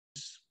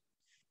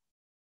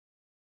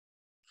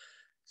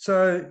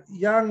So,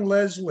 young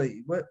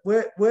Leslie,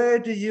 where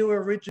do you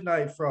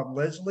originate from,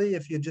 Leslie?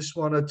 If you just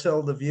want to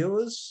tell the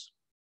viewers.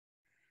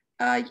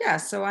 Yeah,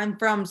 so I'm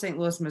from St.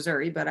 Louis,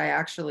 Missouri, but I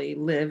actually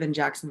live in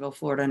Jacksonville,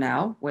 Florida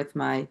now with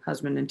my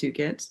husband and two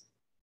kids.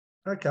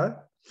 Okay.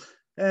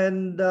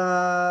 And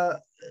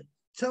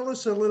tell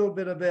us a little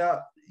bit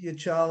about your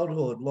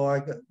childhood.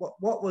 Like,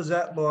 what was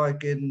that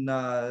like in,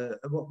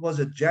 what was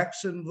it,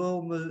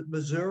 Jacksonville,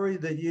 Missouri,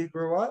 that you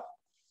grew up?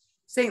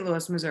 St.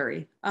 Louis,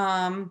 Missouri.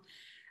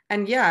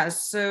 And yeah,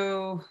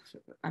 so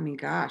I mean,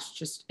 gosh,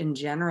 just in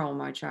general,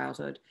 my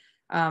childhood.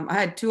 I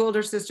had two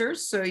older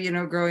sisters, so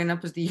growing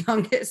up as the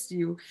youngest,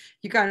 you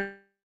kind of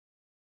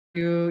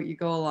you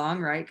go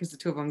along, right? Because the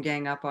two of them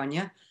gang up on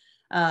you.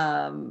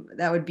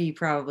 That would be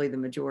probably the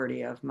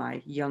majority of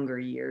my younger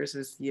years,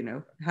 is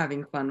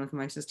having fun with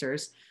my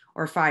sisters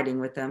or fighting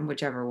with them,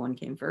 whichever one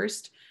came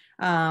first.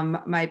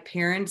 My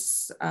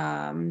parents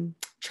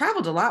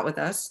traveled a lot with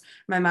us.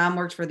 My mom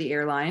worked for the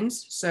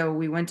airlines, so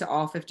we went to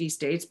all 50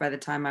 states by the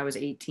time I was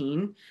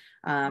 18.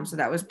 So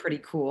that was pretty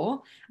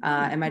cool.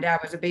 And my dad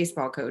was a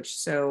baseball coach.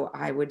 So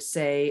I would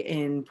say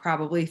in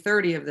probably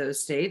 30 of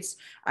those states,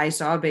 I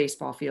saw a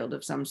baseball field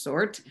of some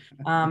sort,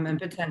 and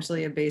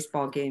potentially a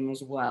baseball game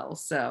as well.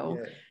 So,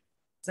 Yeah.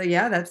 so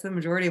yeah, that's the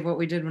majority of what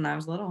we did when I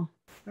was little.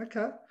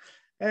 Okay.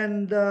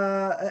 And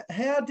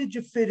how did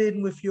you fit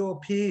in with your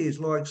peers,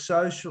 like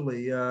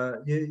socially?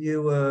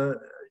 You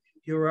were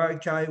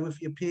okay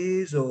with your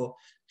peers, or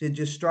did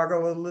you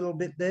struggle a little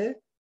bit there?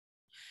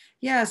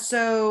 Yeah.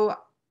 So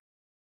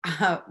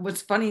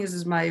what's funny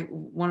is my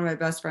one of my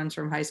best friends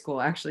from high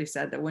school actually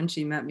said that when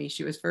she met me,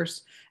 she was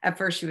at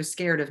first she was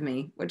scared of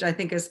me, which I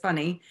think is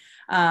funny.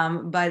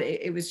 But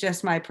it was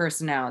just my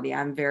personality.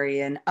 I'm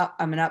an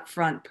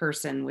upfront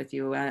person with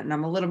you, and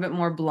I'm a little bit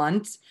more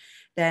blunt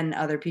than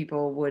other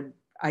people would,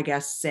 I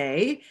guess,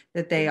 say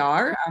that they Yeah.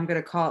 are. I'm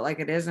gonna call it like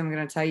it is. I'm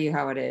gonna tell you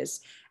how it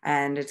is,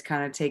 and it's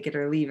kind of take it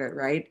or leave it,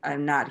 right?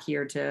 I'm not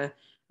here to,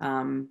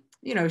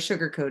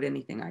 sugarcoat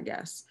anything, I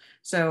guess.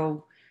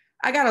 So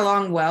I got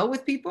along well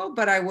with people,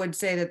 but I would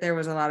say that there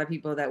was a lot of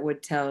people that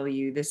would tell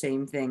you the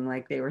same thing,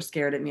 like they were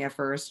scared at me at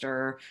first,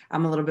 or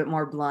I'm a little bit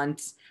more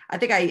blunt. I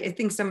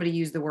think somebody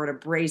used the word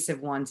abrasive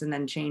once and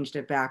then changed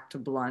it back to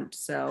blunt.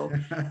 So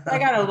I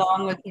got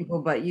along with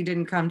people, but you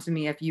didn't come to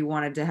me if you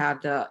wanted to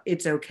have the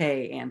 "it's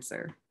okay"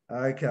 answer.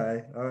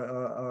 Okay,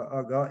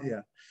 I got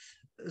you.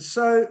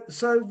 So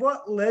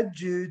what led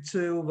you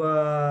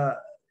to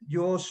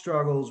your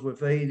struggles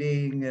with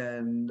eating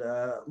and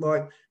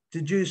like,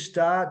 did you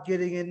start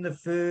getting into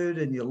food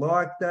and you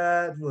liked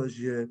that?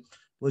 You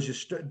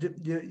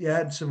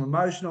had some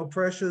emotional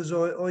pressures,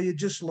 or you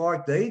just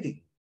liked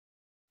eating?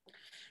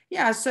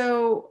 Yeah,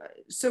 so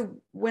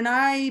when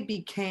I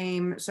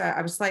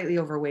was slightly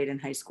overweight in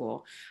high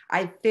school.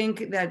 I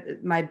think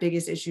that my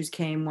biggest issues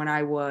came when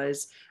I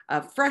was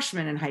a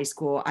freshman in high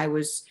school. I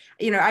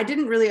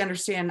didn't really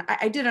understand.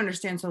 I did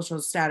understand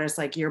social status,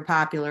 like you're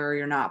popular or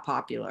you're not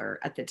popular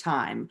at the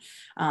time.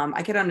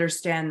 I could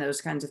understand those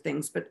kinds of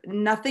things, but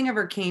nothing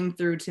ever came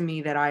through to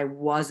me that I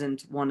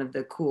wasn't one of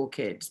the cool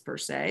kids per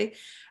se.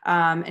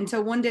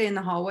 Until one day in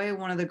the hallway,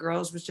 one of the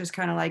girls was just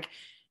kind of like,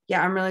 yeah,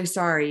 I'm really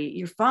sorry.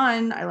 You're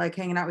fun. I like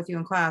hanging out with you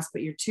in class,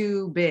 but you're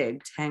too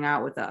big to hang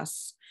out with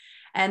us.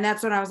 And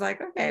that's when I was like,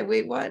 okay,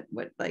 wait,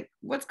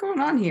 what's going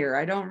on here?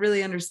 I don't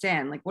really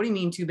understand. Like, what do you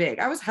mean too big?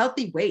 I was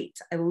healthy weight.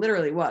 I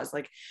literally was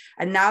like,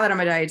 and now that I'm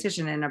a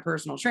dietitian and a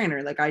personal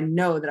trainer, like I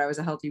know that I was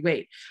a healthy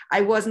weight.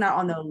 I was not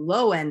on the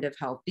low end of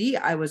healthy.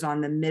 I was on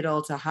the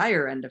middle to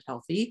higher end of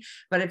healthy.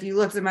 But if you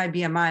looked at my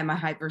BMI, my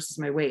height versus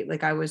my weight,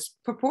 like I was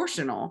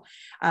proportional,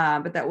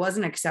 but that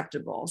wasn't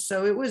acceptable.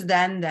 So it was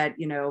then that,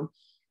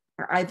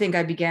 I think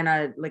I began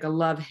a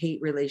love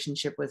hate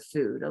relationship with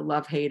food, a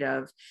love hate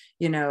of,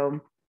 you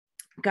know,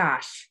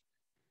 gosh,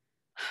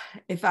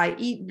 if I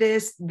eat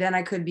this, then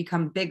I could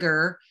become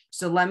bigger.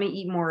 So let me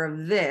eat more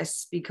of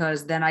this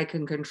because then I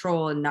can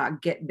control and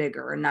not get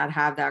bigger and not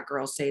have that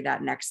girl say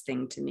that next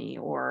thing to me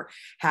or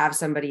have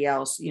somebody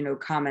else,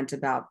 comment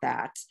about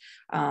that.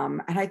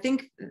 And I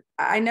think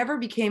I never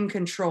became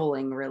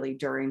controlling really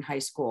during high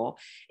school.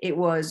 It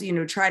was,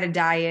 try to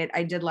diet.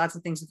 I did lots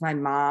of things with my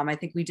mom. I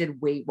think we did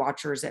Weight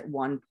Watchers at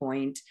one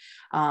point.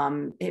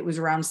 It was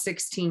around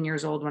 16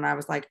 years old when I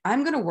was like,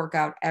 I'm going to work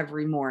out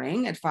every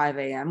morning at 5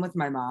 a.m. with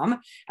my mom.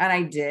 And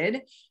I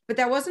did, but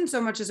that wasn't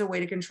so much as a way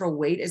to control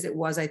weight as it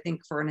was, I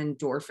think, for an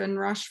endorphin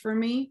rush for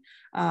me.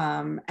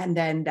 And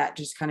then that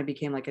just kind of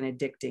became like an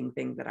addicting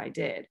thing that I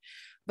did.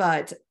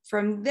 But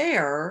from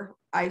there,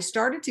 I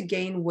started to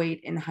gain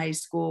weight in high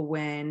school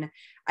when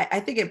I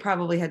think it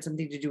probably had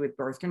something to do with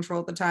birth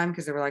control at the time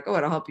because they were like, oh,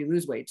 it'll help you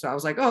lose weight. So I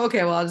was like, oh,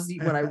 okay, well, I'll just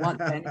eat what I want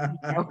then.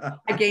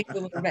 I gained a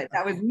little bit.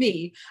 That was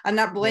me. I'm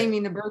not Yeah,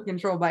 blaming the birth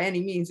control by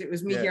any means. It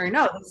was me yeah, hearing,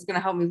 oh, this is going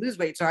to help me lose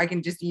weight so I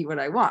can just eat what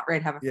I want,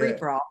 right? Have a free yeah.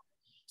 for all.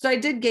 So I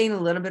did gain a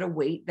little bit of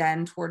weight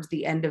then towards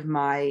the end of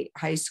my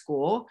high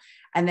school.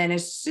 And then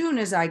as soon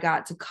as I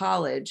got to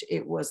college,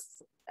 it was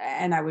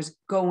and I was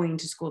going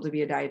to school to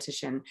be a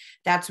dietitian,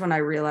 that's when I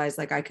realized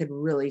like I could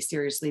really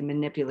seriously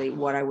manipulate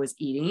what I was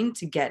eating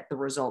to get the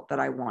result that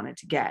I wanted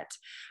to get.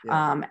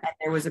 Yeah. And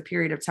there was a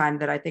period of time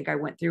that I think I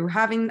went through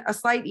having a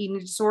slight eating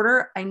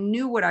disorder. I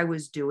knew what I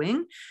was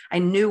doing. I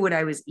knew what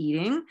I was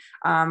eating,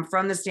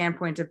 from the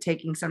standpoint of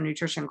taking some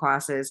nutrition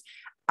classes.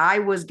 I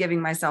was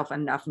giving myself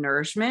enough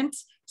nourishment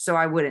so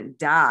I wouldn't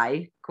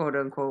die, quote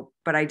unquote,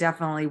 but I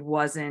definitely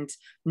wasn't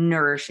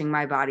nourishing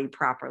my body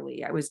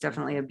properly. I was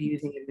definitely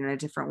abusing it in a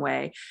different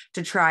way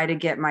to try to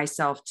get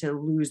myself to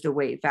lose the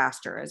weight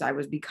faster. As I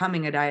was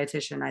becoming a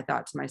dietitian, I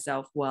thought to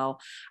myself, well,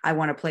 I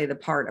want to play the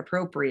part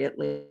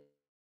appropriately.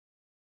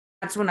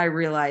 That's when I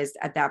realized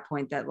at that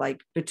point that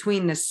like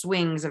between the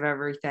swings of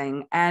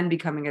everything and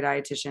becoming a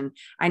dietitian,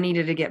 I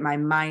needed to get my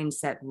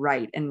mindset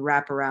right and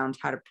wrap around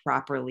how to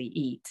properly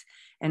eat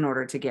in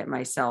order to get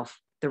myself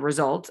the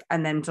result,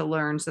 and then to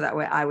learn so that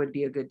way I would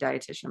be a good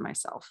dietitian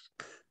myself.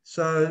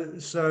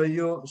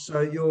 Your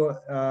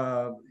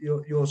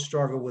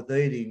struggle with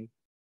eating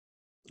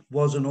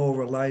wasn't all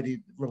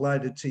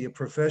related to your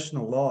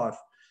professional life.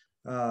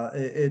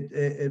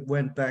 It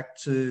went back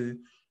to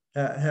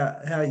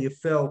how you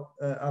felt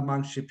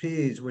amongst your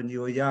peers when you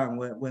were young,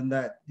 when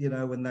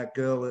that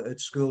girl at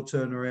school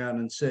turned around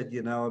and said,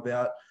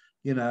 about,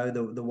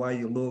 the way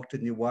you looked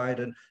and your weight,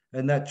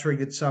 and that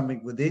triggered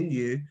something within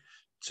you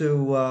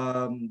to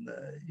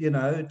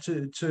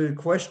to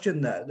question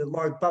that.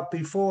 Like, but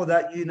before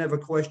that, you never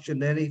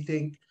questioned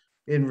anything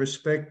in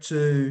respect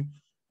to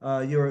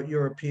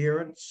your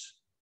appearance.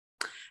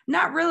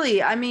 Not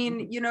really. I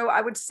mean,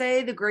 I would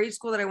say the grade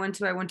school that I went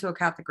to a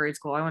Catholic grade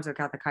school. I went to a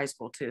Catholic high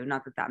school too.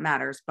 Not that that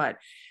matters, but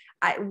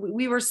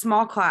we were a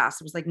small class.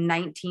 It was like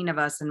 19 of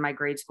us in my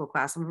grade school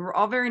class, and we were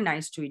all very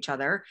nice to each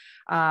other,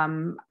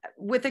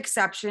 with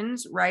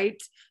exceptions,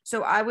 right?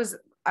 So I was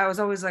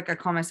always like, I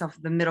call myself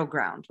the middle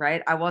ground,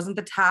 right? I wasn't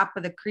the top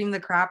of the cream of the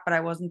crop, but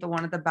I wasn't the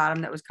one at the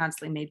bottom that was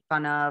constantly made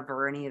fun of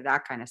or any of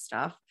that kind of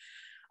stuff.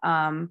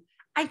 Um,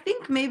 I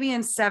think maybe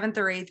in seventh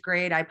or eighth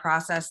grade, I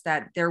processed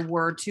that there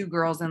were two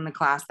girls in the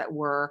class that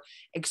were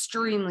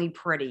extremely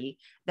pretty,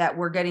 that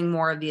were getting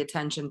more of the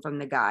attention from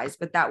the guys,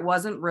 but that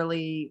wasn't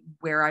really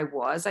where I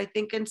was, I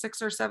think, in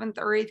sixth or seventh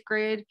or eighth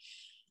grade.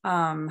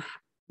 Um,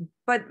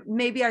 but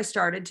maybe I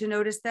started to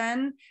notice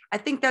then. I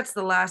think that's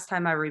the last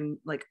time I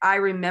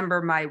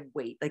remember my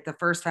weight. Like the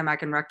first time I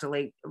can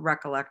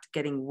recollect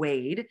getting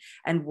weighed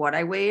and what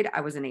I weighed,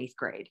 I was in eighth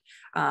grade.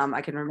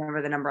 I can remember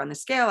the number on the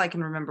scale. I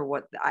can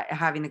remember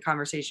having the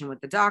conversation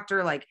with the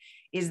doctor, like,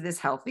 is this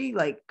healthy?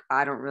 Like,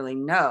 I don't really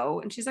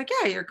know. And she's like,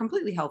 yeah, you're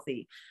completely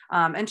healthy.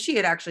 And she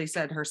had actually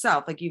said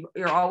herself, like,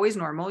 you're always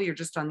normal. You're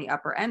just on the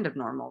upper end of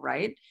normal,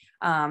 right?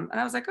 And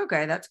I was like,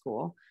 okay, that's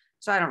cool.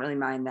 So I don't really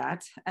mind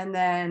that. And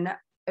then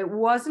it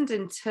wasn't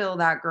until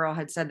that girl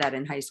had said that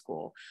in high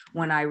school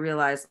when I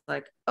realized,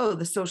 like, oh,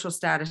 the social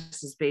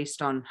status is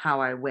based on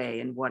how I weigh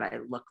and what I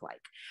look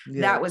like.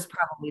 Yeah. That was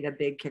probably the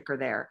big kicker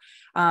there.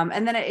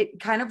 And then it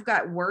kind of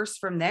got worse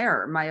from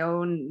there.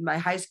 My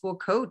high school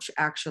coach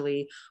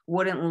actually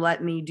wouldn't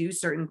let me do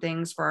certain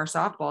things for our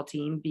softball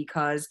team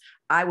because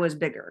I was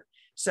bigger.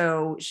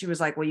 So she was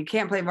like, well, you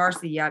can't play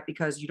varsity yet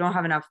because you don't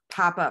have enough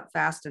pop up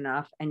fast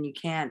enough, and you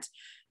can't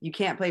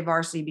play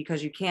varsity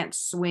because you can't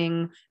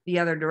swing the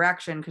other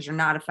direction because you're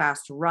not a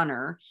fast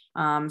runner.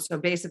 So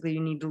basically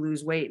you need to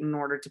lose weight in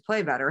order to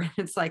play better. And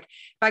it's like,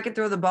 if I could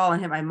throw the ball and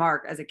hit my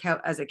mark as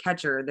a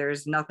catcher,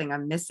 there's nothing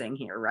I'm missing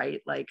here,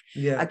 right? Like,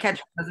 Yeah. a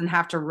catcher doesn't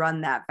have to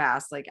run that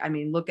fast. Like, I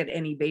mean, look at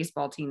any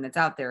baseball team that's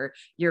out there.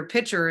 Your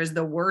pitcher is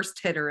the worst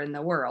hitter in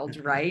the world,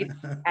 right?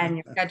 And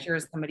your catcher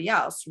is somebody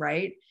else,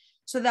 right?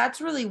 So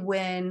that's really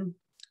when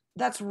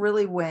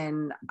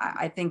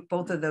I think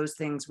both of those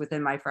things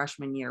within my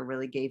freshman year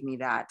really gave me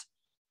that,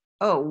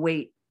 oh,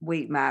 weight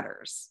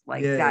matters.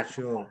 Like, Yeah, that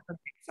sure.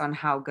 on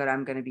how good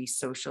I'm going to be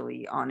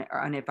socially, on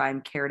if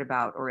I'm cared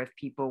about, or if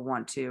people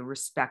want to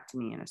respect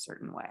me in a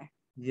certain way.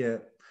 Yeah.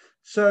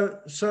 So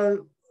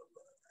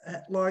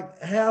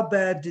like, how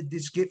bad did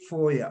this get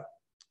for you?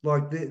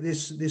 Like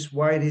this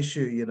weight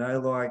issue,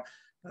 like,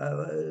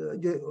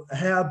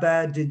 how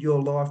bad did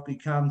your life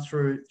become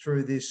through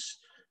this?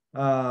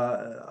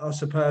 I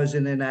suppose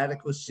an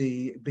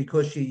inadequacy,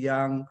 because you're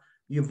young,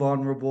 you're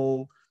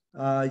vulnerable,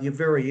 you're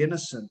very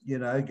innocent.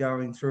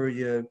 Going through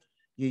your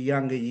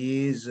younger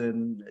years,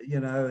 and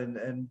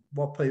and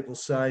what people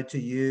say to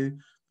you,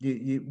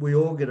 we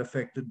all get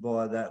affected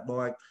by that.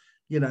 Like,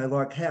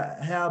 like,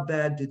 how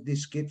bad did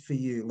this get for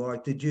you?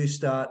 Like, did you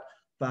start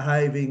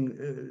behaving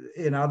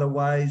in other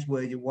ways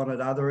where you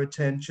wanted other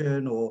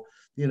attention, or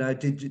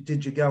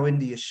did you go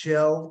into your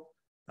shell?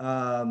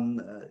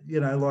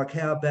 Like,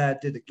 how bad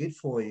did it get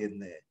for you in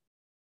there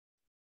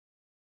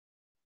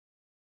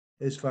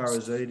as far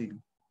as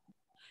eating?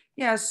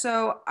 Yeah,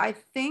 so I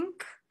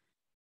think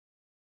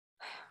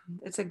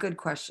it's a good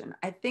question.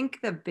 I think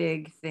the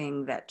big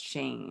thing that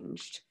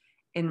changed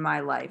in my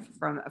life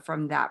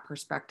from that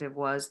perspective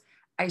was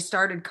I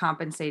started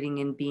compensating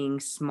and being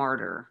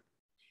smarter,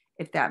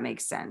 if that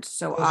makes sense.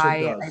 So Of course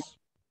it does.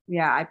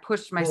 yeah, I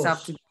pushed Of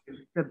myself to course. be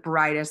the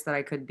brightest that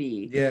I could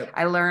be. Yeah.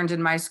 I learned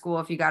in my school,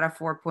 if you got a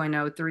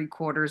 4.0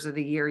 3/4 of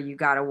the year, you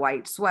got a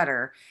white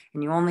sweater,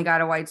 and you only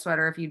got a white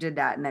sweater if you did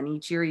that. And then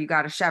each year you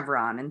got a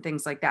chevron and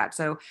things like that.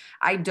 So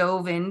I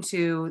dove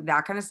into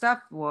that kind of stuff.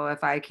 Well,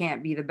 if I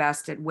can't be the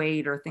best at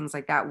weight or things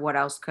like that, what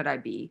else could I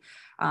be?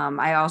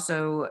 I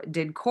also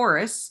did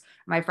chorus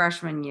my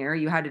freshman year.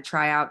 You had to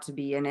try out to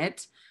be in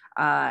it.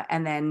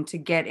 And then to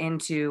get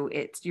into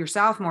it your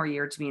sophomore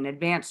year to be an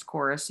advanced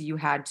chorus, you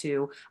had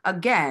to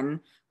again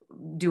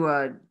do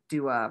a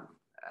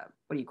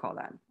what do you call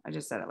that? I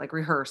just said it, like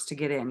rehearse to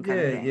get in kind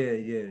of Yeah, thing. yeah,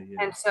 yeah,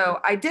 yeah. And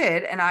so I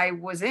did, and I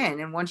was in.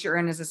 And once you're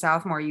in as a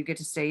sophomore, you get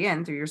to stay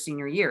in through your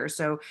senior year.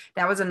 So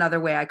that was another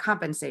way I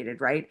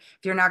compensated, right?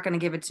 If you're not going to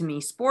give it to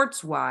me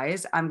sports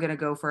wise, I'm going to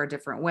go for a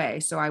different way.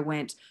 So I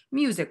went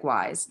music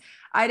wise.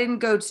 I didn't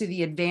go to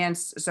the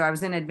advanced, so I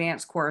was in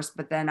advanced course,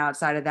 but then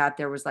outside of that,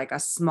 there was like a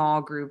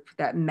small group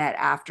that met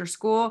after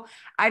school.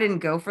 I didn't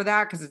go for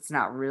that because it's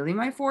not really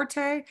my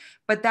forte,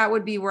 but that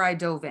would be where I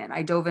dove in.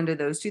 I dove into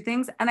those two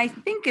things. And I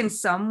think in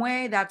some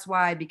way, that's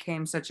why I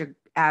became such a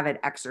avid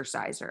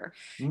exerciser,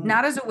 Mm,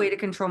 not as a way to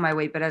control my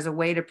weight, but as a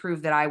way to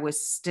prove that I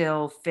was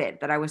still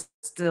fit, that I was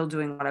still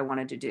doing what I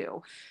wanted to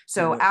do.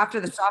 So yeah, after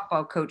the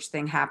softball coach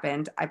thing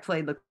happened, I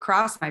played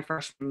lacrosse my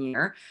freshman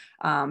year.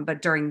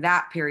 But during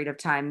that period of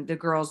time, the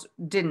girls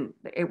didn't,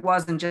 it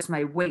wasn't just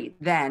my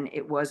weight then,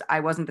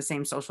 I wasn't the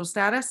same social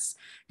status.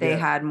 They yeah,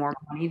 had more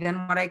money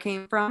than what I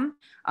came from.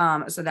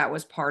 So that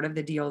was part of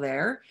the deal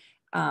there.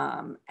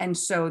 And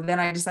so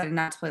then I decided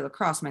not to play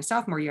lacrosse my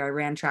sophomore year. I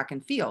ran track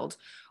and field.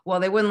 Well,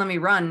 they wouldn't let me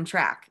run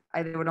track.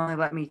 They would only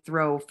let me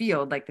throw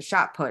field, like the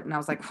shot put. And I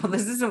was like, well,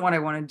 this isn't what I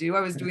want to do. I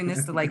was doing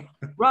this to like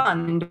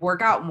run and to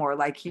work out more.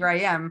 Like here I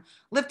am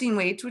lifting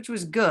weights, which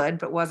was good,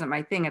 but wasn't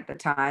my thing at the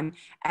time,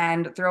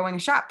 and throwing a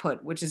shot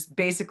put, which is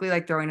basically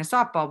like throwing a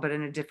softball, but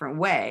in a different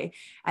way.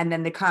 And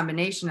then the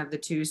combination of the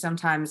two,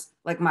 sometimes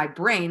like my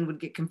brain would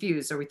get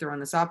confused. Are we throwing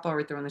the softball? Are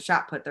we throwing the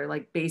shot put? They're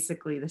like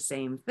basically the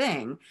same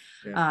thing.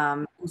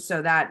 yeah,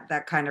 So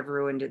that kind of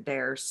ruined it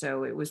there.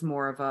 So it was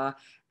more of a,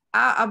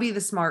 I'll be the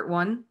smart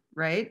one,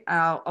 right?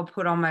 I'll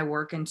put all my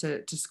work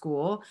into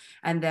school,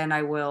 and then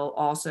I will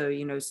also,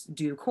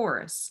 do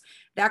chorus.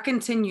 That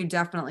continued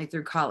definitely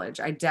through college.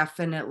 I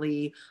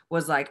definitely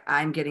was like,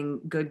 I'm getting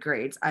good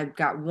grades. I've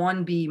got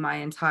 1B my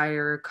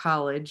entire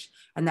college,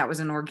 and that was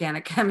in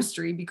organic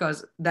chemistry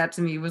because that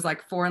to me was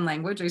like foreign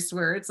language. I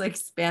swear it's like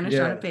Spanish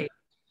on a yeah, page.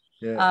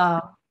 yeah.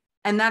 Um,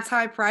 and that's how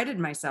I prided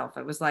myself.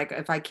 It was like,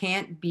 if I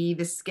can't be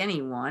the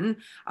skinny one,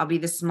 I'll be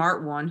the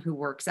smart one who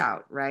works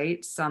out,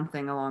 right?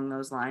 Something along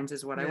those lines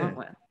is what I Yeah. went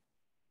with.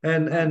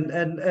 And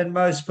Yeah. and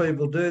most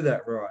people do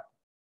that, right?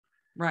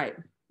 Right.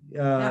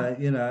 Yeah.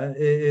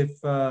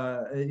 If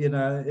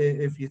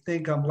you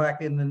think I'm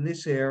lacking in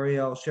this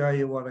area, I'll show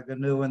you what I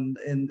can do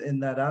in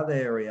that other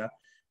area.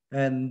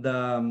 And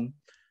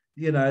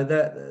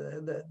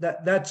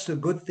that's the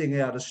good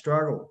thing out of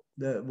struggle.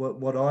 That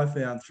what I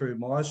found through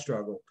my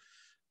struggle,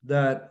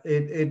 that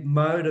it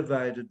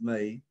motivated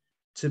me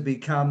to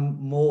become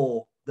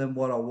more than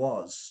what I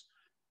was.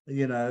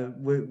 We can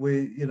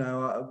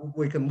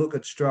look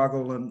at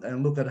struggle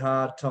and look at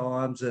hard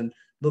times and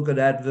look at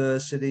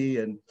adversity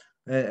and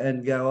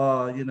go,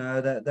 oh,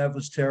 that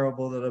was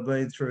terrible that I've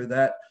been through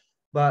that.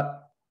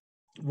 But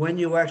when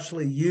you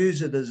actually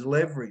use it as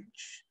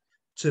leverage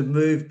to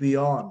move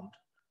beyond,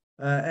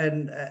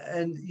 and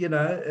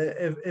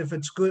if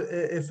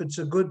it's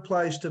a good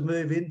place to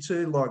move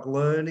into, like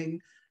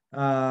learning,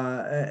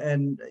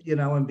 and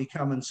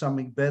becoming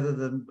something better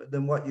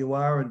than what you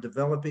are, and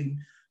developing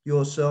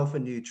yourself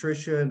in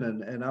nutrition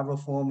and other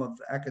form of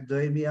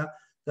academia,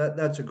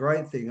 that's a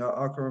great thing.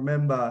 I can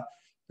remember,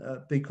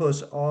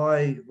 because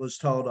I was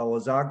told I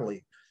was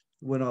ugly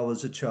when I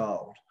was a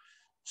child.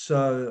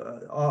 So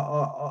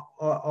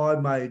I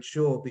made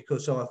sure,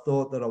 because I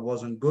thought that I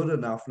wasn't good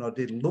enough and I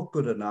didn't look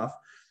good enough,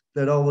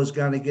 that I was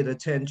going to get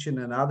attention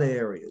in other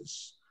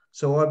areas.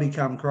 So I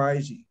become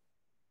crazy.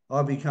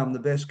 I become the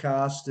best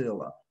car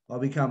stealer. I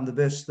become the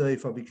best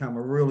thief. I become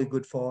a really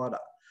good fighter.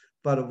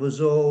 But it was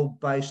all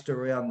based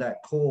around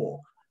that core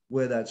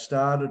where that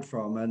started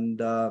from. And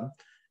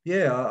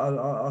yeah,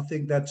 I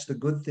think that's the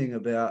good thing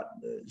about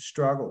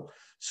struggle.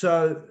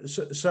 So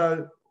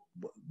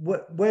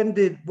when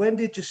did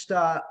you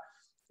start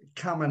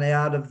coming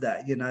out of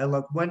that?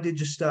 Like, when did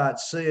you start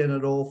seeing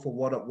it all for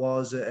what it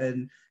was,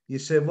 and you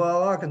said,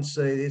 well, I can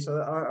see this,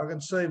 I can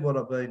see what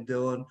I've been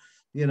doing,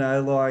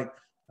 like,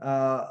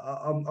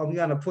 I'm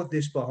going to put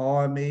this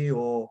behind me?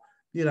 Or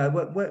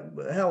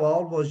how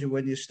old was you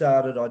when you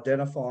started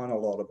identifying a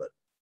lot of it?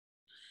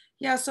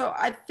 Yeah, so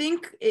I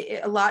think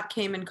a lot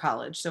came in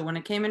college. So when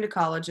it came into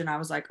college, and I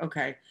was like,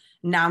 okay,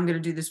 now I'm going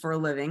to do this for a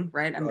living,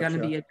 right? I'm going to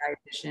Gotcha. be a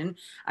dietitian.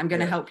 I'm going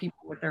to Yeah, help people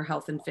with their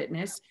health and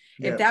fitness.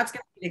 If yeah, that's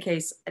going to be the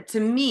case, to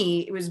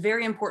me, it was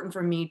very important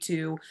for me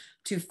to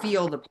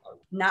feel the part.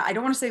 Now, I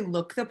don't want to say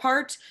look the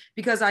part,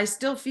 because I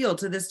still feel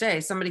to this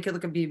day somebody could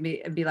look at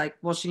me and be like,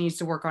 well, she needs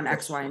to work on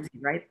X, yes, Y, and Z,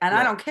 right? And I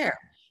yeah, don't care.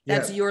 Yeah,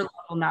 That's your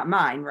level, not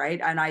mine, right?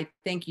 And I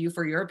thank you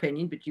for your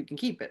opinion, but you can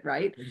keep it,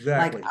 right? Like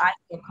exactly. I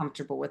feel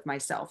comfortable with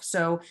myself.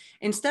 So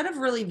instead of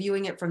really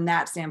viewing it from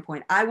that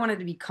standpoint, I wanted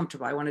to be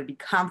comfortable. I wanted to be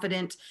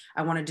confident.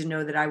 I wanted to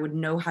know that I would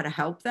know how to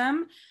help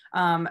them.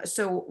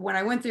 So when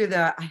I went through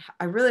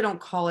I really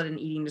don't call it an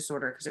eating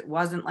disorder because it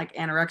wasn't like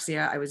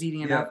anorexia. I was eating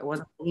enough. Yeah. It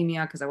wasn't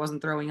bulimia because I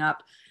wasn't throwing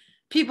up.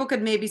 People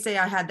could maybe say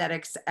I had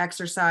that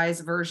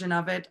exercise version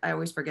of it. I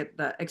always forget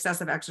the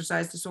excessive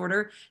exercise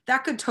disorder.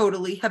 That could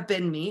totally have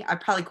been me. I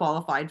probably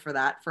qualified for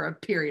that for a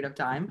period of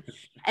time.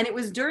 And it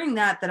was during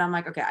that I'm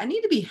like, okay, I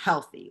need to be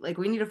healthy. Like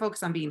we need to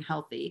focus on being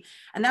healthy.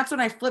 And that's when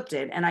I flipped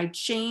it and I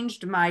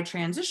changed my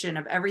transition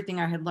of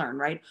everything I had learned,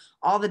 right?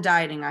 All the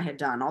dieting I had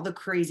done, all the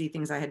crazy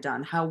things I had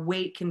done, how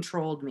weight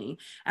controlled me.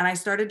 And I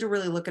started to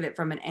really look at it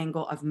from an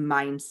angle of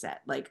mindset.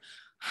 Like,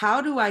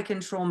 how do I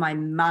control my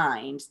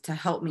mind to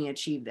help me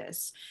achieve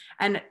this?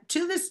 And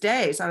to this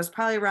day, so I was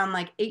probably around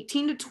like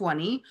 18 to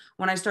 20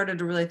 when I started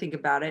to really think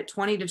about it,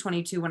 20 to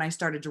 22 when I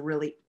started to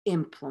really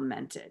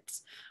implement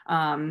it.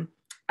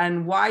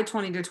 And why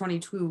 20 to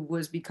 22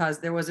 was because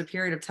there was a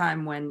period of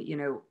time when,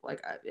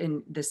 like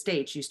in the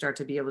States, you start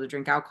to be able to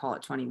drink alcohol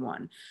at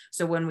 21.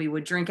 So when we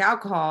would drink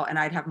alcohol and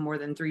I'd have more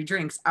than 3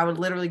 drinks, I would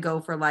literally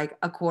go for like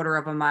a quarter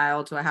of a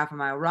mile to a half a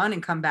mile run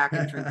and come back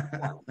and drink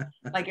more.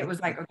 Like it was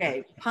like,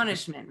 okay,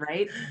 punishment,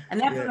 right? And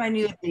that's Yeah. when I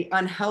knew that the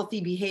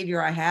unhealthy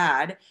behavior I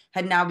had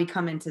now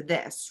become into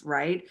this,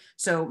 right?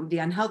 So the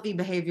unhealthy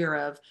behavior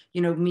of,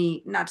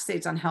 me, not to say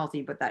it's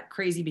unhealthy, but that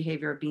crazy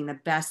behavior of being the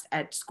best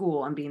at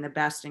school and being the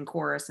best in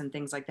chorus and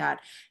things like that,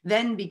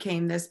 then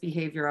became this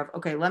behavior of,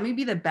 okay, let me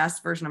be the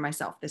best version of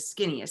myself, the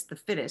skinniest, the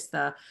fittest,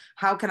 the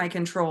how can I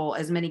control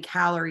as many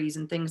calories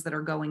and things that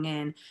are going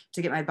in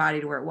to get my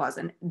body to where it was.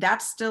 And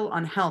that's still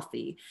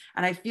unhealthy.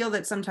 And I feel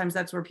that sometimes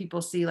that's where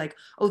people see like,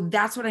 oh,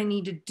 that's what I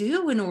need to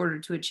do in order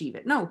to achieve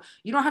it. No,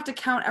 you don't have to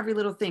count every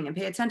little thing and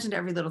pay attention to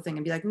every little thing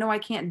and be like, no, I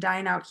can't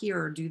dine out here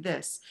or do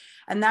this.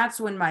 And that's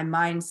when my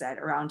mindset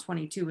around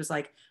 22 was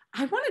like,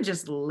 I want to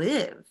just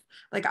live.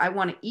 Like, I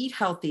want to eat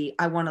healthy.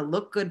 I want to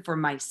look good for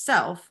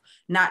myself,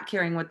 not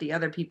caring what the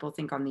other people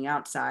think on the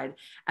outside.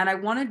 And I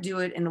want to do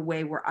it in a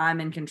way where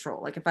I'm in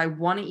control. Like, if I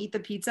want to eat the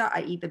pizza,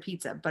 I eat the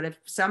pizza. But if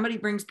somebody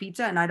brings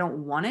pizza and I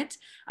don't want it,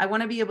 I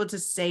want to be able to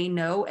say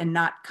no and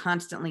not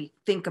constantly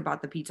think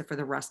about the pizza for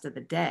the rest of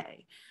the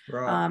day.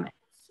 Right. Um,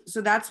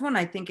 so that's when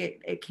I think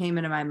it came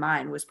into my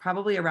mind, was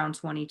probably around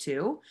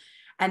 22.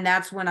 And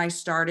that's when I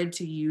started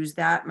to use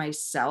that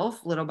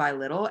myself little by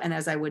little. And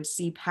as I would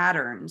see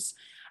patterns,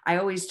 I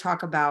always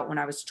talk about when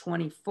I was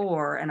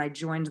 24 and I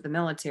joined the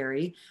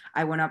military,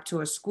 I went up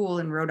to a school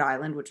in Rhode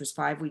Island, which was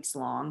 5 weeks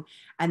long.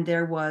 And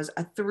there was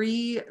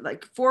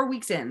like 4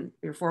 weeks in,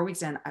 or 4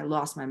 weeks in, I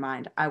lost my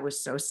mind. I was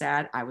so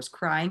sad. I was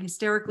crying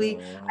hysterically.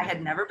 I Oh,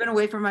 had never been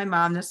away from my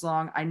mom this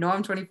long. I know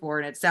I'm 24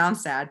 and it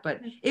sounds sad,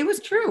 but it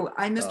was true.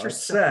 I missed oh, her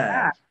it's so bad.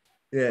 sad.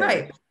 Yeah.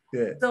 Right.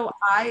 Yeah. So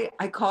I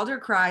called her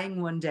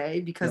crying one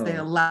day because they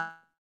Oh, allowed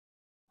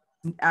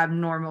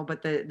abnormal,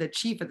 but the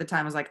chief at the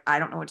time was like, I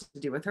don't know what to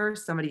do with her.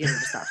 Somebody get her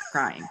to stop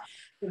crying.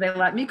 So they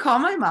let me call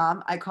my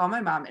mom. I call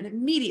my mom, and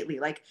immediately,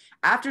 like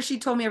after she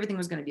told me everything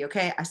was going to be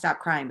okay, I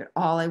stopped crying. But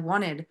all I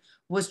wanted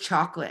was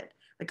chocolate.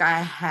 Like I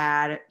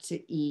had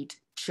to eat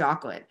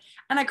chocolate,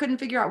 and I couldn't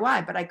figure out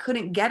why, but I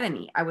couldn't get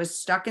any. I was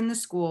stuck in the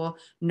school,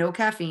 no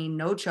caffeine,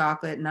 no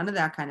chocolate, none of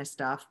that kind of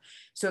stuff.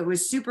 So it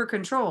was super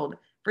controlled.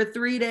 For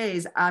 3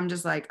 days, I'm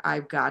just like,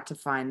 I've got to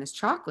find this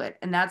chocolate.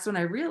 And that's when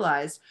I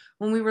realized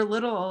when we were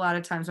little, a lot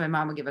of times my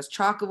mom would give us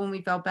chocolate when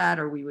we felt bad,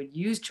 or we would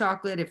use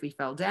chocolate if we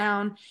fell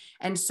down.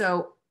 And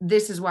so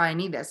this is why I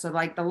need this. So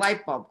like the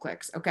light bulb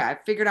clicks. Okay, I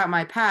figured out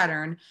my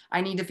pattern. I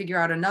need to figure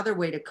out another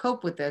way to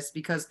cope with this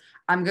because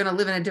I'm going to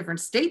live in a different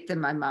state than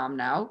my mom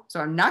now. So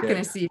I'm not going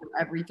yeah. to see her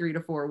every 3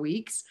 to 4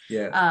 weeks.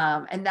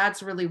 Yeah. And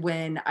that's really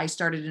when I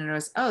started to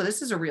notice, oh,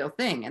 this is a real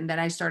thing. And then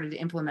I started to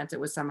implement it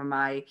with some of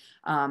my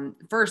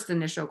first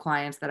initial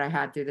clients that I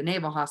had through the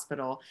Naval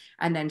Hospital,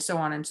 and then so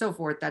on and so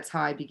forth. That's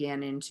how I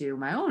began into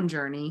my own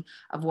journey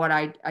of what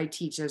I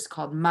teach is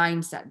called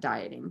mindset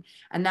dieting.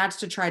 And that's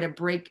to try to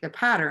break the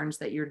patterns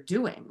that you're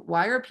doing.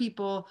 Why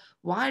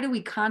do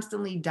we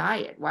constantly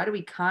diet? Why do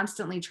we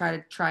constantly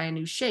try a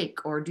new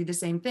shake or do the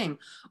same thing?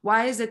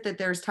 Why is it that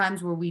there's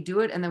times where we do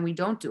it and then we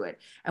don't do it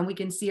and we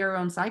can see our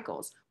own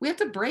cycles? We have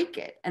to break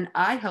it. And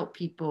I help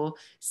people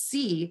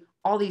see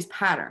all these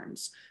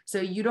patterns.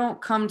 So you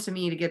don't come to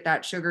me to get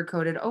that sugar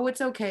coated, oh,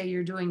 it's okay,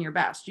 you're doing your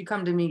best. You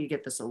come to me to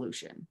get the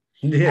solution.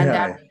 And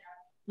that Yeah.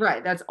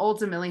 right, that's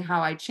ultimately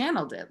how I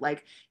channeled it.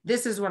 Like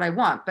this is what I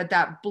want, but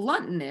that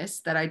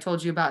bluntness that I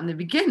told you about in the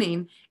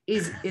beginning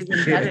is Yeah.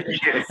 embedded in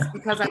this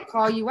because I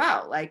call you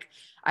out. Like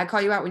I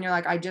call you out when you're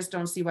like, I just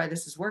don't see why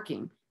this is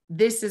working.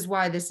 This is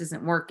why this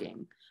isn't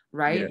working, Yeah.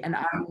 right? And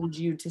I need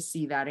you to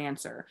see that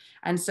answer.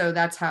 And so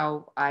that's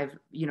how I've,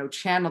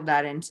 channeled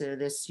that into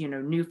this,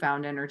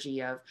 newfound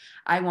energy of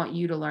I want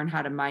you to learn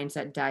how to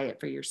mindset diet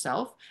for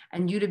yourself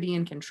and you to be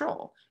in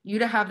control. You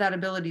to have that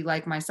ability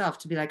like myself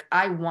to be like,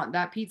 I want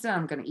that pizza,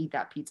 I'm going to eat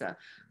that pizza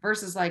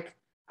versus like,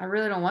 I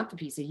really don't want the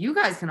pizza. You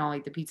guys can all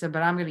eat the pizza,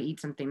 but I'm going to eat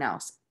something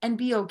else and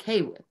be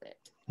okay with it.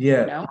 you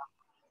Yeah. know?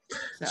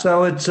 So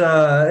So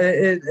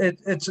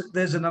it's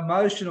there's an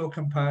emotional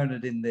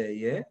component in there,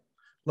 yeah.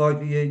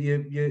 Like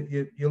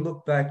you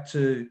look back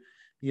to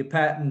your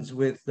patterns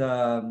with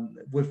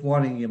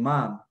wanting your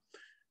mum,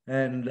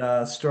 and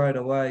straight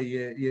away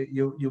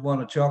you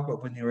want a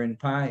chocolate when you're in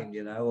pain,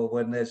 you know, or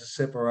when there's a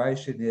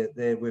separation you're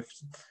there with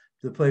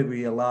the people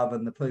you love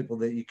and the people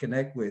that you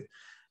connect with,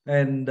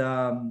 and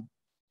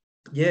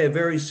yeah,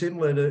 very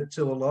similar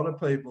to a lot of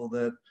people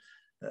that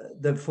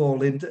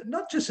fall into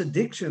not just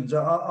addictions.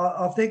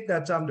 I think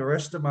that's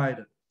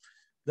underestimated.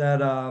 That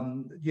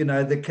you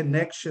know, the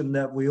connection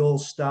that we all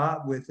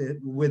start with it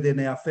within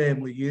our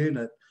family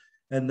unit,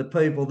 and the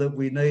people that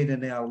we need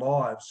in our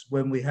lives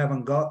when we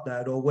haven't got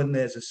that, or when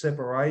there's a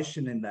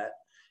separation in that,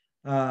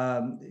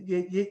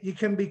 you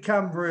can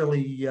become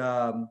really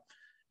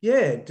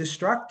yeah,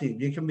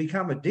 destructive. You can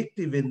become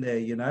addictive in there,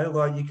 you know,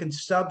 like you can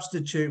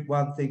substitute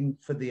one thing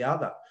for the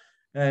other.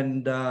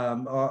 And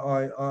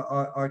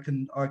I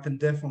can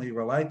definitely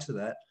relate to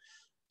that.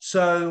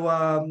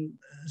 So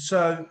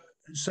so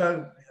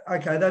so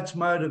okay, that's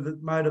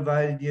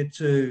motivated you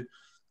to,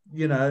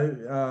 you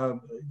know,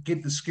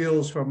 get the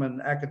skills from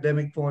an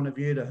academic point of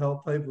view to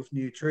help people with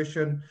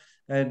nutrition,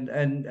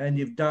 and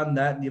you've done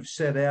that, and you've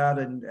set out,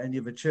 and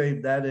you've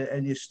achieved that,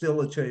 and you're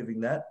still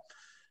achieving that.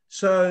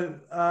 So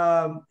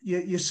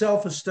your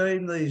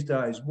self-esteem these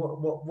days,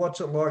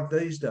 what's it like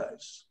these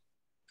days?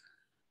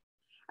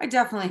 I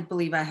definitely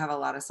believe I have a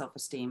lot of self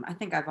esteem. I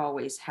think I've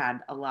always had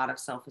a lot of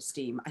self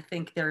esteem. I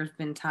think there's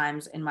been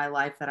times in my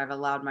life that I've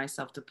allowed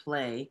myself to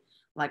play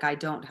like I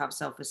don't have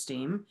self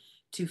esteem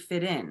to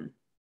fit in,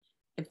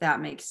 if that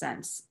makes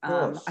sense. Of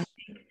course.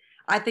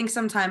 I think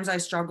sometimes I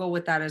struggle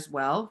with that as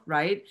well,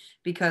 right?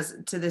 Because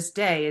to this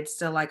day, it's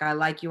still like I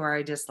like you or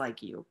I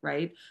dislike you,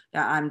 right?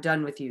 Yeah, I'm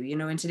done with you. You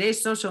know, in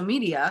today's social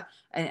media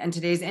and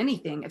today's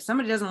anything, if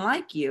somebody doesn't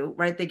like you,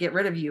 right, they get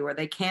rid of you or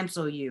they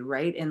cancel you,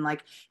 right? And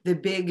like the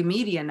big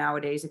media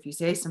nowadays, if you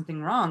say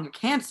something wrong, you're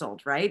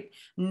canceled, right?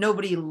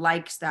 Nobody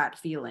likes that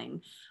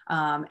feeling.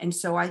 And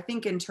so I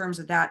think in terms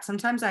of that,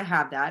 sometimes I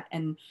have that.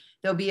 And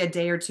there'll be a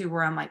day or two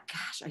where I'm like,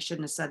 gosh, I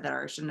shouldn't have said that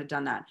or I shouldn't have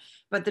done that.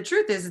 But the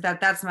truth is that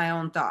that's my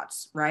own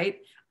thoughts, right?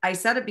 I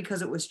said it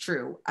because it was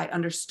true. I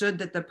understood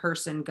that the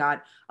person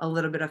got a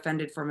little bit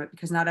offended from it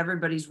because not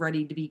everybody's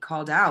ready to be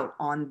called out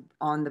on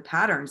the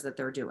patterns that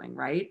they're doing,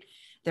 right?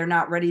 They're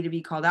not ready to be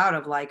called out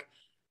of like,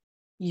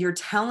 you're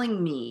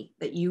telling me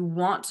that you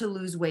want to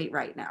lose weight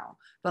right now,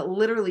 but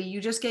literally you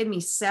just gave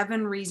me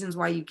 7 reasons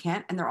why you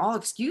can't, and they're all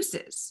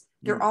excuses.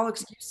 They're Mm. all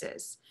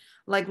excuses.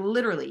 Like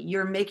literally,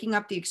 you're making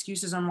up the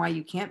excuses on why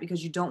you can't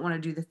because you don't want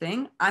to do the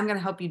thing. I'm going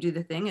to help you do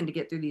the thing and to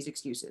get through these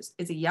excuses.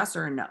 It's a yes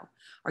or a no.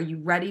 Are you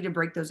ready to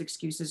break those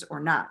excuses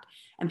or not?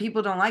 And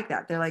people don't like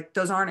that. They're like,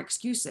 those aren't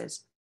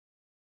excuses.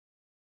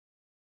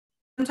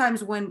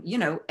 Sometimes when, you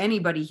know,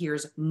 anybody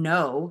hears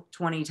no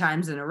 20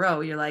 times in a row,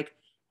 you're like,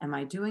 am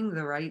I doing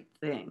the right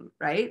thing?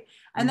 Right.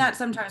 And that Mm.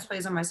 sometimes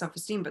plays on my self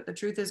esteem. But the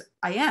truth is,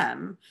 I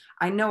am.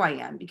 I know I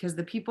am because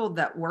the people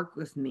that work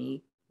with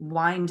me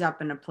wind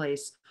up in a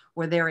place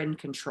where they're in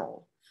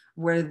control,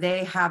 where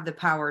they have the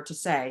power to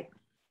say,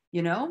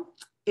 you know,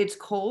 it's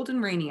cold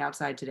and rainy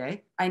outside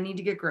today. I need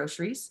to get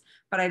groceries,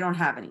 but I don't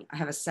have any. I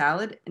have a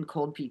salad and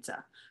cold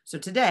pizza. So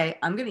today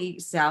I'm going to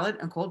eat salad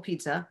and cold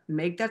pizza,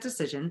 make that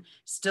decision,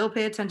 still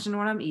pay attention to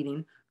what I'm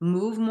eating,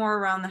 move more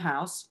around the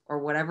house or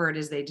whatever it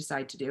is they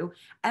decide to do.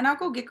 And I'll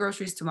go get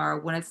groceries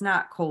tomorrow when it's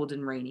not cold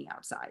and rainy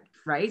outside.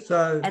 Right.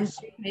 So And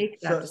they make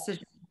that so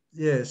decision.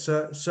 yeah,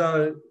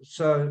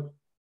 so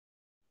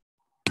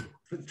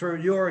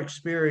through your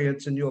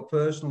experience and your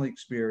personal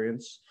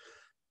experience,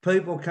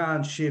 people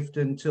can't shift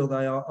until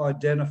they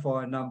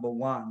identify, number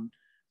one,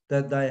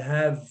 that they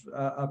have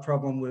a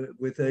problem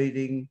with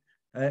eating,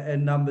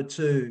 and number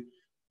two,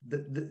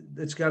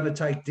 it's going to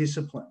take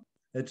discipline.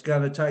 It's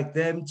going to take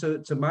them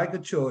to make a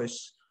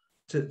choice,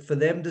 for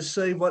them to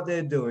see what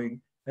they're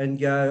doing and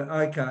go,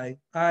 okay,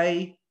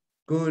 A,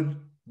 good,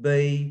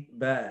 B,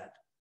 bad.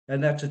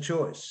 And that's a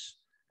choice.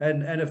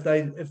 And if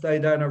they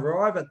don't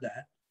arrive at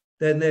that,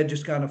 then they're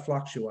just going to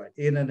fluctuate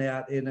in and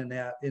out, in and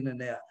out, in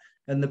and out.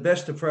 And the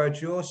best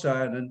approach you're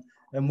saying,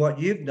 and what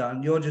you've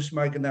done, you're just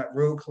making that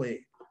real clear.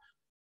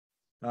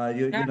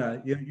 You Yeah.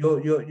 know,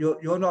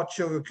 you're not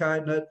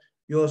sugarcoating it.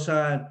 You're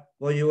saying,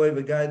 well, you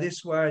either go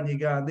this way and you're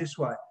going this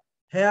way.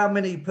 How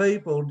many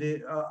people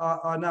do?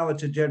 I know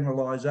it's a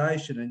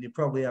generalisation, and you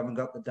probably haven't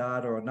got the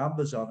data or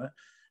numbers on it,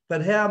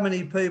 but how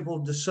many people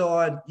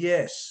decide,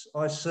 yes,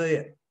 I see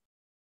it.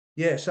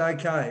 Yes,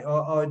 okay,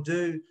 I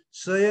do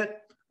see it.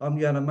 I'm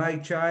going to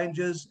make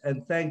changes,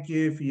 and thank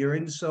you for your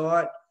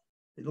insight.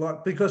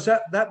 Like, because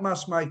that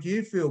must make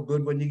you feel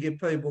good when you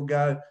get people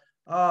go,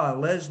 ah,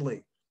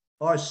 Leslie,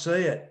 I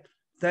see it.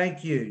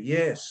 Thank you.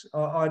 Yes,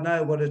 I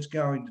know what it's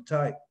going to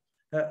take.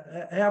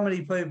 How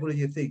many people do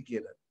you think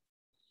get it?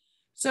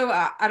 So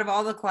out of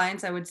all the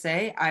clients, I would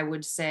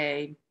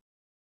say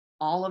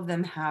all of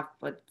them have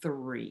but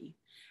 3.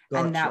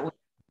 And that Gotcha. was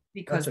That's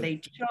because a they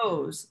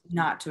chose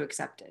not to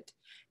accept it.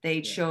 They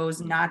yeah. chose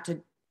not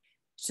to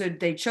So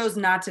they chose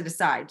not to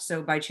decide.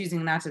 So by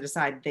choosing not to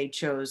decide, they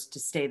chose to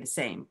stay the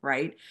same,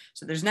 right?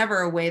 So there's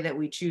never a way that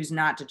we choose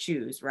not to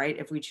choose, right?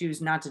 If we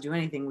choose not to do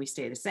anything, we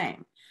stay the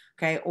same.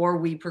 Okay. Or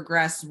we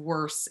progress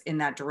worse in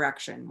that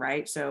direction,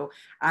 right? So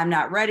I'm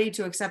not ready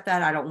to accept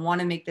that. I don't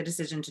want to make the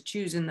decision to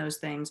choose in those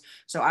things.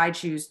 So I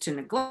choose to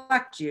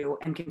neglect you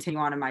and continue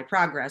on in my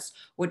progress,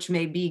 which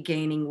may be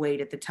gaining weight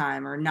at the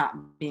time or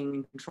not being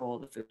in control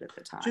of the food at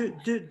the time.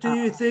 Do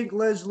you think,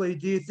 Leslie,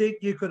 do you think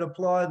you could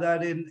apply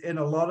that in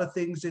a lot of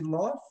things in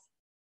life?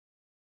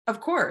 Of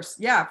course.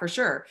 Yeah, for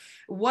sure.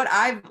 What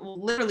I've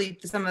literally,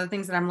 some of the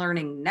things that I'm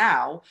learning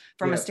now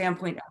from a Yeah,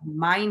 standpoint of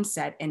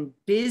mindset and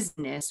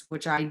business,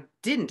 which I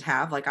didn't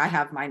have, like I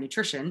have my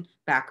nutrition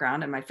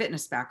background and my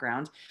fitness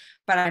background,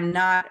 but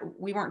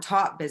we weren't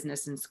taught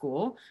business in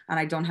school and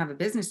I don't have a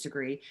business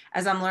degree.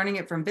 As I'm learning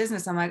it from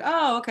business, I'm like,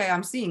 oh, okay,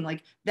 I'm seeing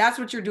like that's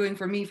what you're doing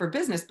for me for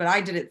business, but I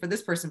did it for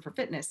this person for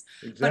fitness.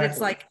 But it's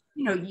exactly. like,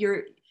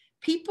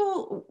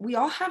 we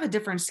all have a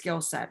different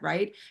skill set,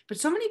 right? But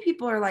so many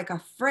people are like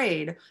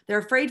afraid. They're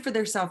afraid for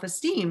their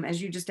self-esteem,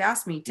 as you just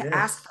asked me, to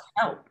ask for Yes,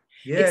 help.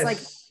 It's like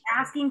yes,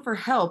 asking for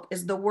help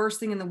is the worst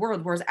thing in the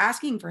world, whereas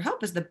asking for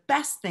help is the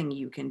best thing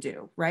you can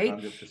do,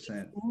 right? It's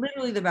 100%.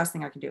 literally the best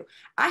thing I can do.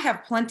 I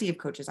have plenty of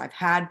coaches. I've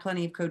had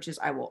plenty of coaches.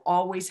 I will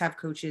always have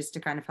coaches to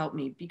kind of help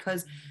me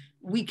because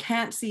we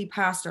can't see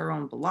past our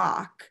own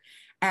block.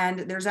 And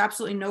there's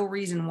absolutely no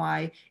reason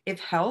why,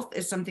 if health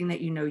is something that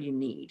you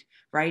need,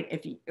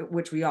 right?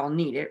 Which we all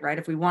need it, right?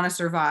 If we want to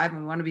survive and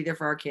we want to be there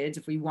for our kids,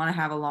 if we want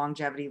to have a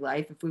longevity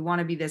life, if we want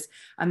to be this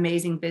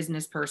amazing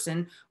business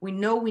person, we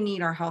know we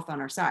need our health on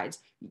our sides.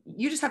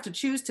 You just have to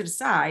choose to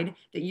decide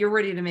that you're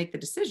ready to make the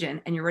decision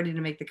and you're ready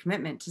to make the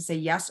commitment to say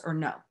yes or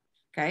no.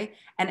 Okay.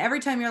 And every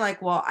time you're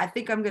like, well, I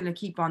think I'm going to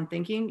keep on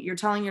thinking, you're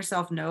telling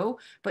yourself no,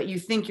 but you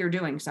think you're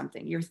doing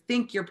something. You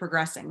think you're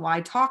progressing. Well,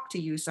 I talk to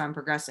you, so I'm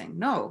progressing.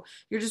 No,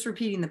 you're just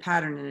repeating the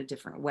pattern in a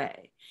different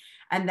way.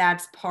 And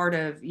that's part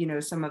of,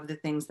 some of the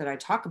things that I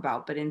talk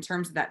about. But in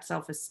terms of that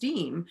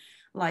self-esteem,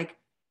 like,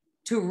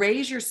 to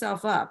raise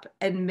yourself up,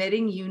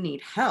 admitting you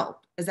need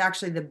help is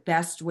actually the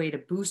best way to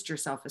boost your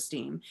self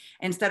esteem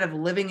instead of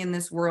living in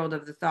this world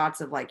of the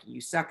thoughts of like, you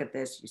suck at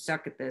this, you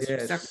suck at this,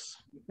 Yes,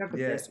 you suck at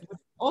yeah, this.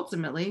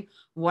 Ultimately,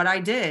 what I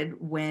did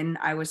when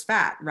I was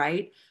fat,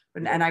 right?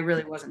 yeah. And I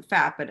really wasn't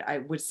fat, but I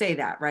would say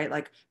that, right?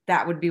 Like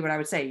that would be what I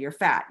would say. You're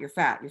fat, you're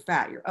fat, you're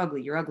fat, you're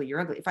ugly, you're ugly,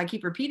 you're ugly. If I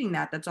keep repeating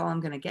that, that's all I'm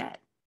going to get.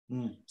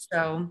 Mm.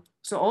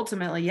 So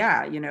ultimately,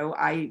 yeah,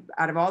 I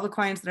out of all the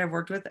clients that I've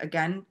worked with,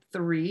 again,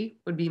 3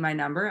 would be my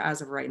number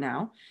as of right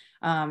now,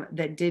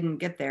 that didn't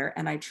get there.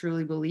 And I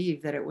truly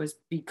believe that it was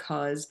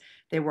because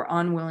they were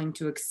unwilling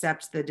to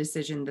accept the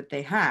decision that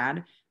they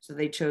had. So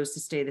they chose to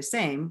stay the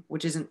same,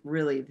 which isn't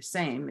really the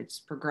same. It's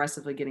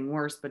progressively getting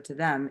worse, but to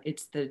them,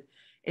 it's the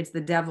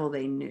devil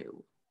they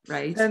knew,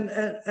 right?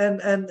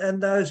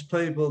 And those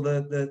people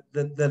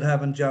that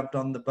haven't jumped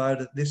on the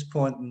boat at this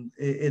point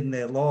in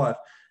their life,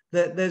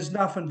 that there's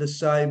nothing to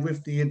say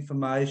with the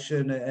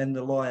information and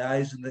the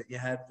liaison that you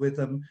had with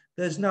them.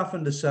 There's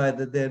nothing to say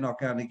that they're not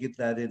going to get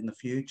that in the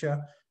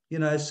future.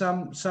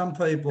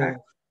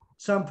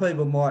 Some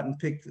people mightn't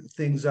pick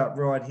things up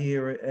right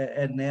here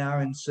and now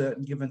in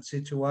certain given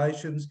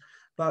situations,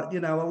 but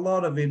a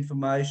lot of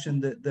information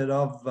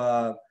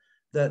that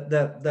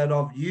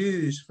I've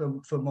used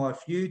for my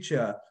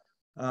future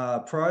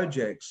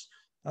projects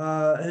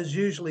has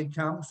usually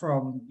come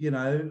from,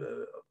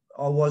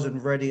 I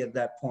wasn't ready at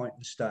that point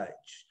in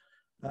stage.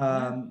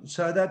 Yeah.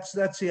 So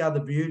that's the other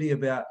beauty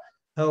about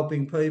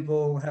helping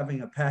people,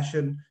 having a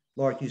passion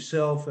like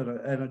yourself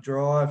and a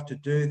drive to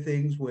do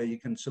things where you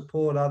can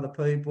support other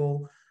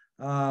people.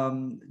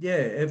 Yeah,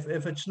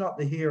 if it's not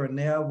the here and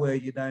now where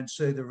you don't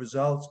see the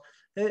results,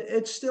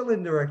 it still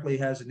indirectly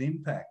has an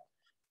impact,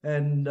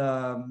 and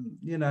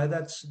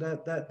that's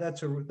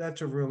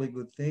a really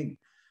good thing.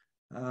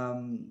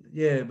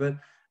 Yeah, but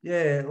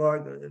yeah,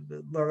 like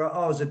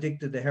I was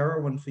addicted to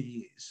heroin for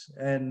years,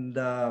 and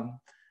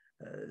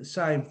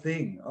same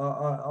thing.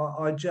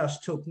 I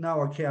just took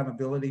no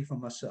accountability for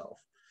myself.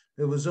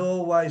 It was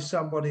always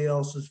somebody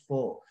else's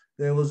fault.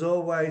 There was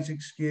always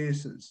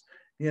excuses.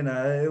 It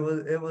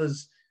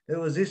was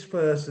this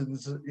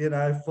person's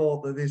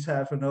fault that this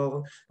happened,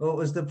 or it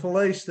was the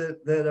police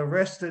that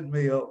arrested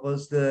me, or it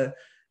was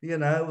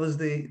it was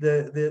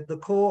the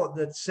court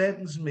that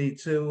sentenced me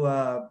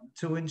to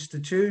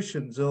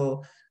institutions,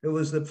 or it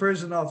was the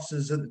prison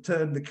officers that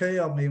turned the key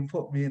on me and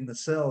put me in the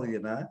cell.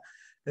 And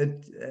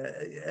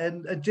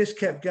it just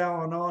kept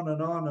going on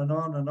and on and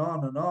on and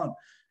on and on.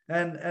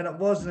 And it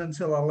wasn't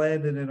until I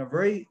landed in a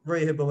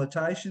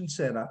rehabilitation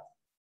center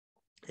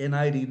in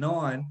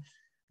 '89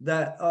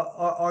 that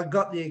I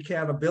got the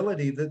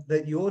accountability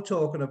that you're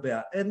talking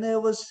about. And there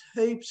was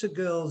heaps of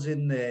girls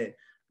in there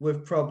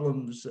with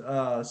problems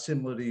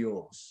similar to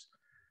yours,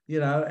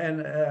 and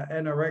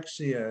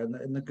anorexia,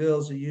 and the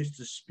girls that used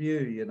to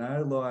spew,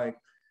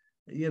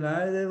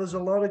 there was a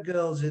lot of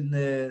girls in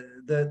there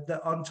that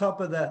on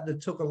top of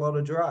that took a lot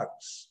of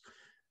drugs.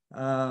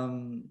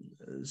 Um,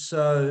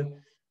 so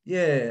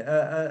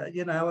yeah,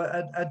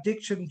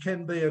 addiction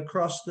can be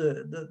across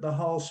the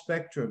whole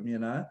spectrum,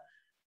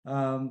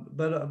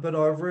 but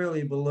I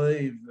really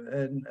believe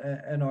and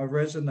I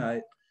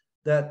resonate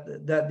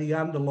that the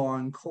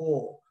underlying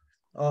core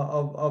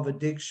of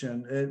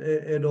addiction,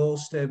 it all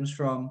stems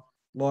from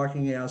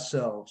liking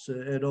ourselves.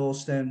 It all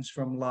stems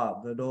from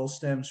love. It all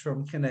stems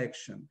from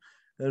connection.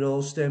 It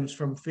all stems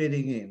from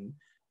fitting in.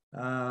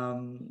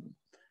 Um,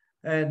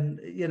 and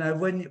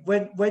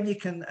when you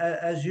can,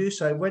 as you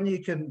say, when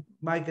you can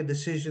make a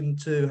decision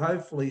to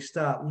hopefully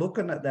start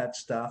looking at that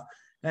stuff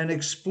and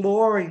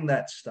exploring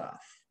that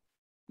stuff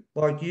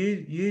like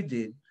you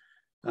did,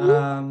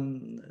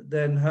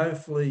 then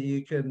hopefully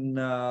you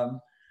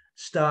can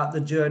start the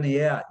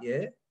journey out,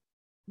 yeah,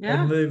 and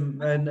Yeah.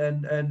 move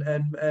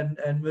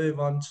and move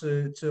on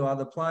to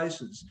other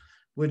places,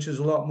 which is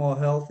a lot more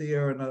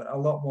healthier and a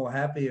lot more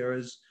happier.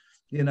 As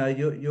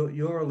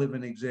you're a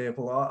living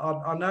example.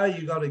 I know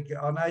you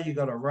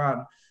got to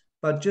run,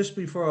 but just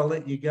before I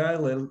let you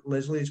go,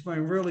 Leslie, it's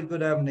been really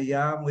good having a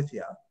yarn with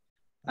you.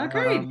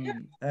 Agreed.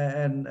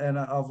 And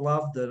I've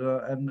loved it,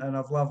 and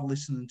I've loved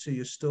listening to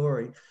your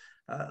story.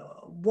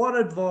 What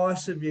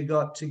advice have you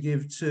got to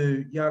give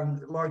to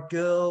young, like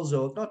girls,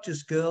 or not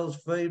just girls,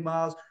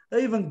 females,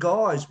 even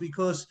guys?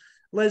 Because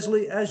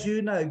Leslie, as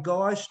you know,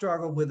 guys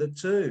struggle with it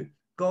too.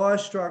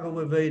 Guys struggle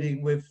with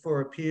eating with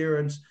for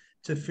appearance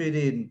to fit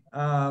in.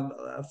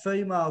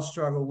 Females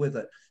struggle with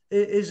it.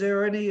 Is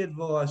there any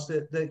advice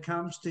that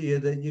comes to you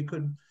that you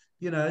could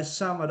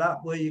sum it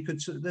up where you could,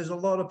 there's a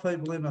lot of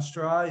people in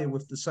Australia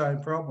with the same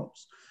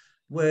problems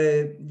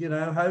where,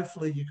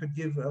 hopefully you could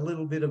give a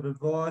little bit of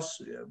advice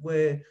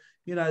where,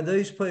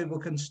 these people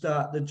can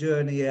start the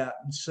journey out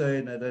and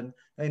seeing it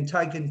and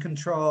taking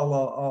control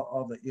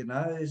of it,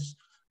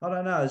 I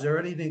don't know, is there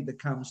anything that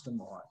comes to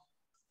mind?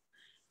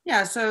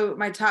 Yeah. So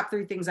my top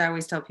three things I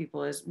always tell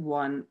people is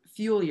one,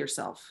 fuel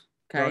yourself.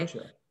 Okay.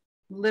 Gotcha.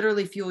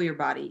 Literally fuel your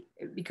body,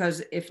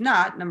 because if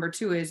not, number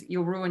two is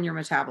you'll ruin your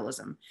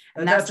metabolism.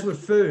 And And that's that's the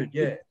with food,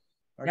 yeah.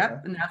 Okay.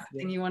 Yep. And that's the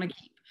Yeah. thing you want to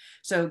keep.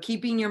 So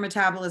keeping your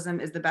metabolism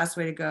is the best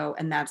way to go.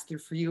 And that's through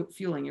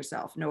fueling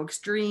yourself. No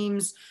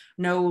extremes,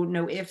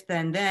 no if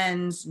then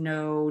thens,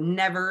 no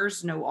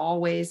nevers, no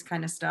always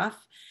kind of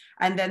stuff.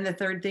 And then the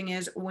third thing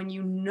is when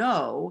you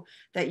know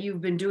that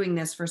you've been doing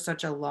this for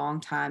such a long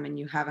time and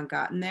you haven't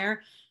gotten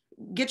there,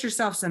 get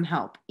yourself some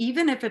help.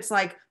 Even if it's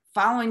like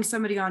following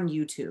somebody on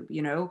YouTube,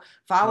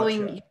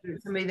 following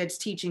Gotcha. somebody that's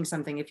teaching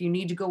something. If you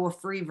need to go a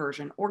free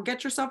version, or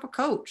get yourself a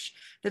coach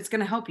that's going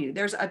to help you.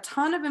 There's a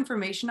ton of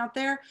information out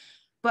there,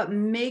 but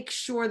make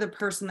sure the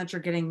person that you're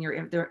getting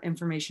their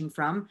information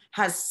from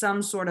has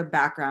some sort of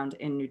background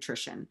in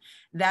nutrition.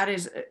 That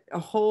is a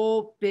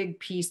whole big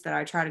piece that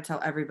I try to tell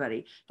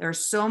everybody.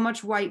 There's so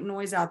much white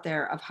noise out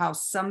there of how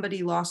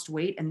somebody lost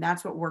weight and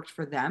that's what worked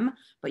for them,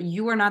 but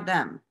you are not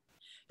them.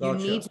 You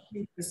need Gotcha. to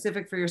be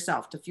specific for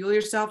yourself, to fuel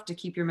yourself, to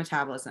keep your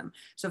metabolism.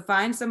 So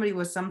find somebody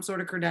with some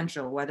sort of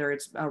credential, whether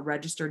it's a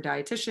registered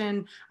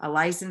dietitian, a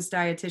licensed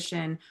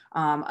dietitian,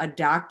 a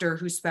doctor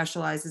who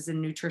specializes in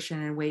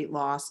nutrition and weight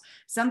loss,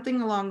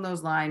 something along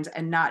those lines,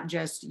 and not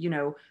just,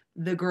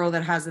 the girl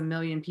that has a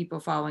million people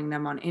following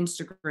them on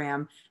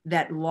Instagram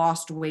that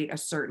lost weight a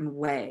certain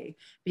way,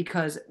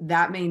 because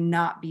that may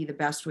not be the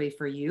best way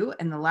for you.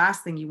 And the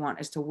last thing you want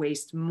is to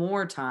waste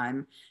more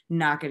time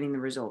not getting the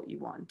result you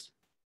want.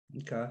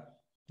 Okay.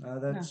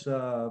 No,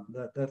 Yeah.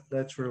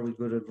 that's really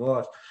good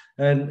advice,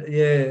 and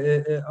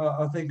yeah,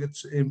 I think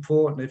it's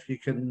important if you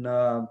can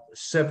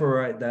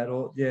separate that.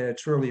 Or yeah,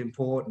 it's really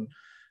important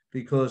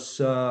because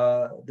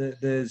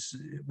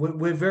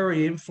we're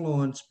very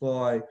influenced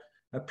by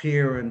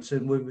appearance,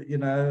 and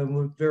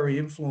we're very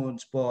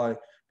influenced by,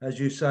 as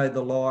you say,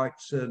 the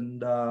likes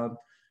and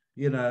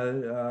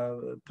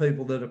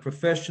people that are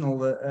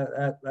professional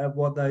at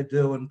what they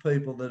do, and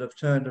people that have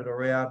turned it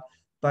around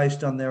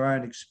based on their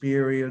own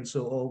experience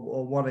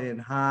or want to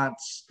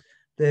enhance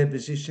their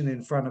position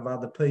in front of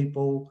other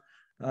people.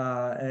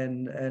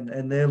 And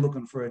they're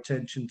looking for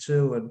attention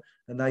too,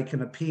 and they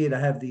can appear to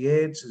have the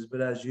answers,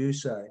 but as you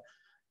say,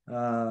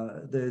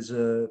 there's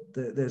a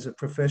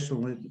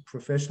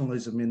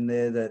professionalism in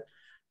there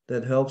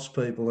that helps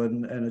people,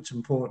 and it's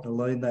important to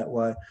lean that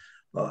way.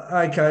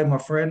 Okay, my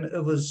friend,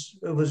 it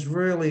was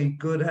really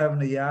good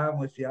having a yarn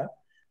with you,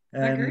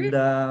 and Agreed.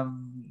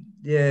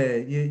 yeah,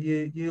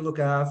 you look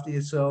after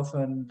yourself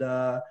and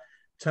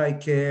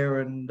take care,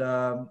 and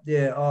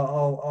yeah,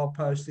 I'll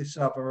post this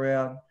up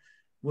around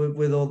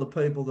with all the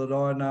people that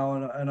I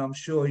know, and I'm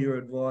sure your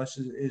advice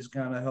is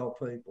going to help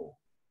people.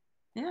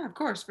 Yeah, of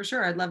course, for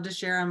sure. I'd love to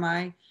share on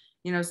my,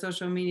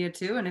 social media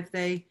too. And if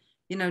they,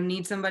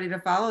 need somebody to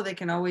follow, they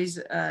can always,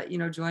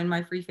 join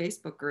my free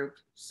Facebook group.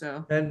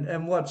 So,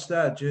 And what's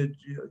that?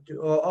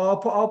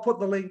 I'll put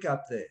the link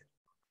up there.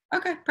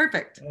 okay,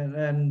 perfect.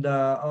 And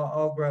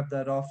I'll grab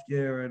that off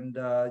you. And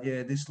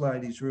yeah, this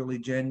lady's really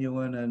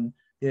genuine, and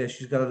yeah,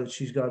 she's got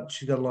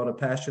a lot of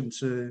passion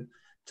to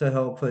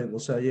help people.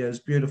 So yeah, it's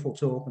beautiful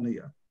talking to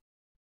you.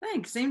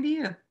 Thanks. Same to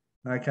you.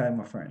 Okay,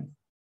 my friend.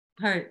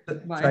 All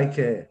right. Bye. Take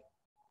care.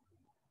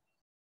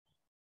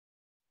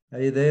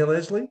 Are you there,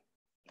 Leslie?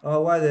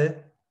 Oh, hi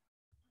there.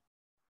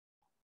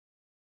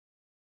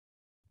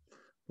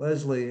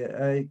 Leslie,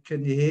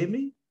 can you hear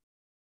me?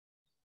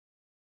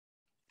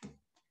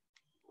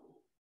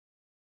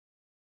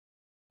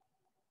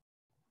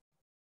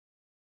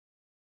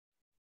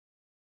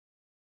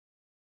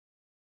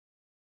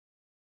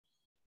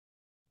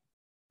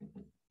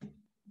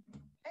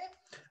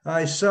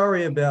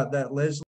 Sorry about that, Leslie.